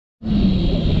You're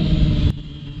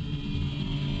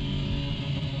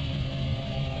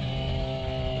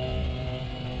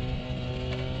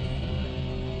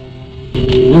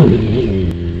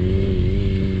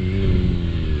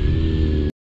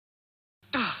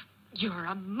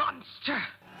a monster!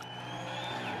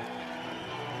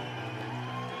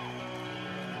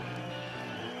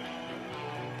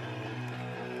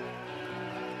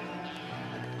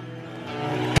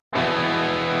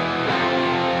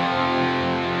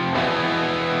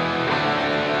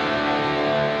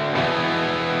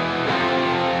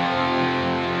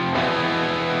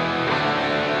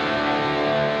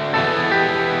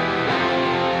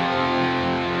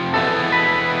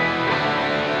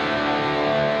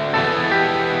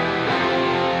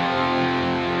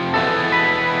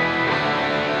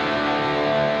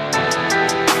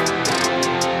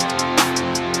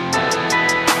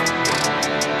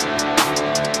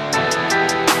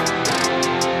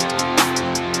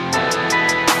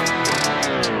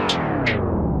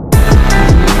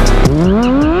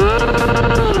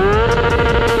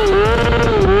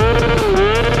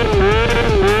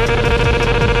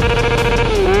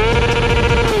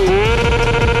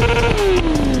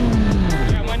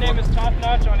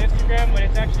 On Instagram, but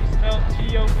it's actually spelled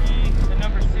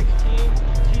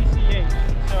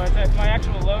top16tch. So it's my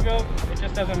actual logo. It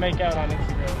just doesn't make out on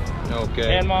Instagram.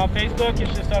 Okay. And my Facebook is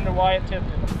just under Wyatt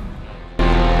Tipton.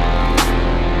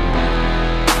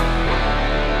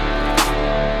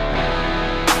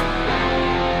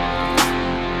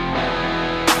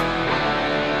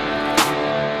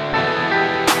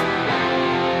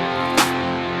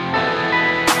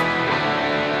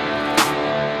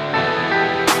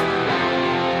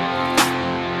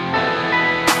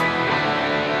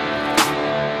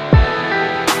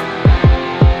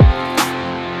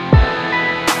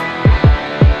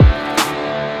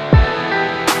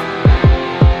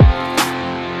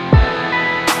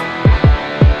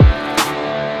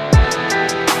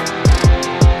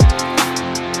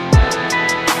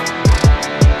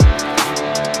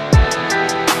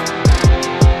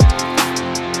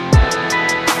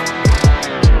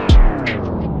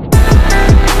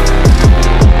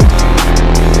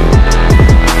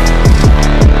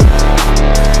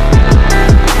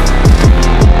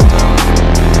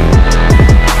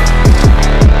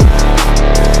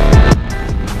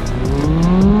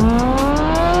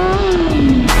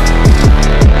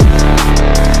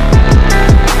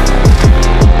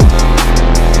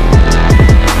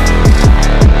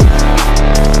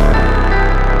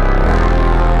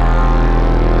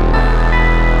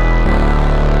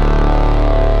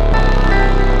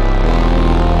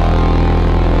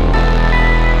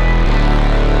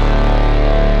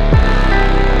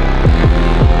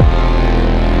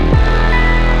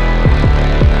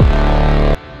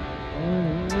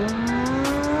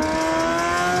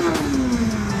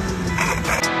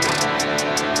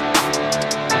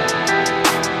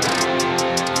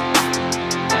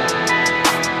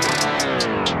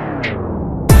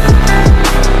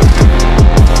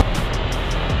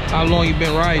 How long you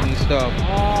been riding and stuff?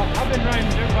 I've been riding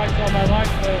dirt bikes all my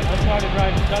life, but I started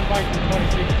riding stunt bikes in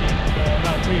 2016, so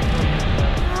about 3 or 4 years ago.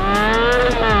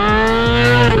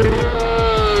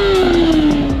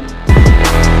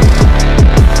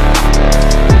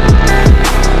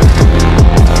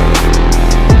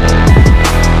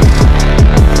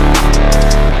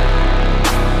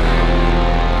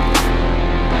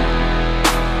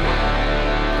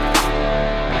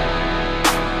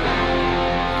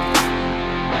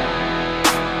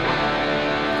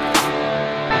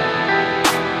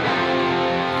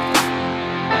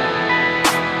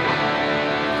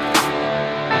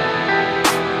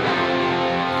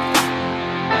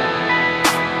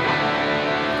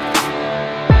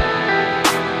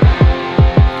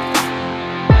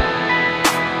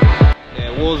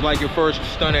 What was like your first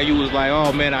stunt that you was like,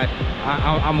 oh man,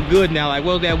 I'm good now? Like,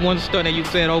 what was that one stunt that you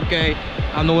said, okay,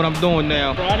 I know what I'm doing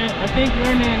now? I think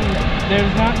learning,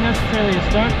 there's not necessarily a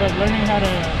stunt, but learning how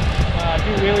to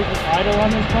do wheelies with idle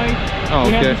on this bike. Oh,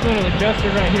 we okay. have this little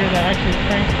adjuster right here that actually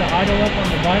cranks the idle up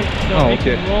on the bike, so it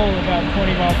can roll about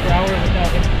 20 miles per hour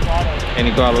without any throttle.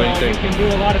 Any throttle, so anything. you can do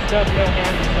a lot of stuff, no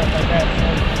hands and stuff like that. So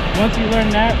once you learn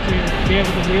that, to be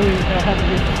able to wheelie without having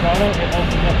to use the throttle, it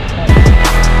opens up the bike.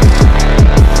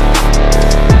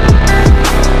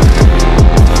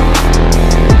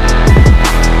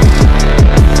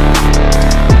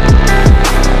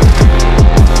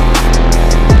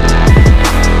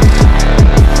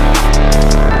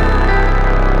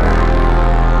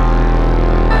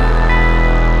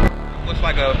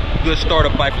 Good starter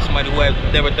bike for somebody who has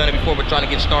never done it before but trying to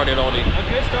get started on it? A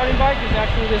good starting bike is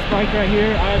actually this bike right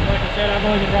here. Like I said, I've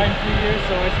only been riding 2 years,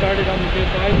 so I started on the good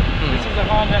bike.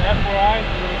 F4i.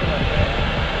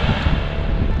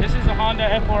 This is a Honda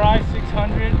F4i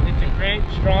 600. It's a great,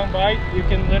 strong bike. You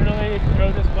can literally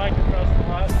throw this bike across the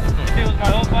lot. If it was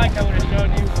my old bike, I would have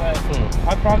shown you, but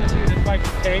I promise you this bike's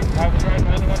a tape. I was riding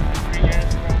my other one for 3 years,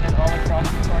 throwing it all across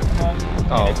the parking lot.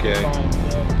 Oh, okay. Fine,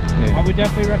 so I would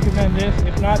definitely recommend this.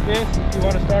 If not this, if you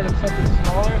want to start at something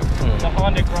smaller, the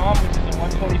Honda Grom, which is a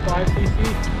 125cc,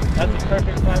 that's a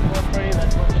perfect platform for you.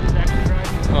 That's what she's actually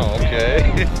riding. Oh,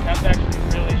 okay. And, that's actually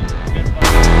really good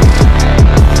bike.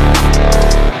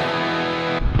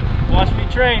 Watch me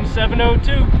train,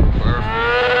 702.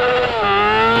 Perfect.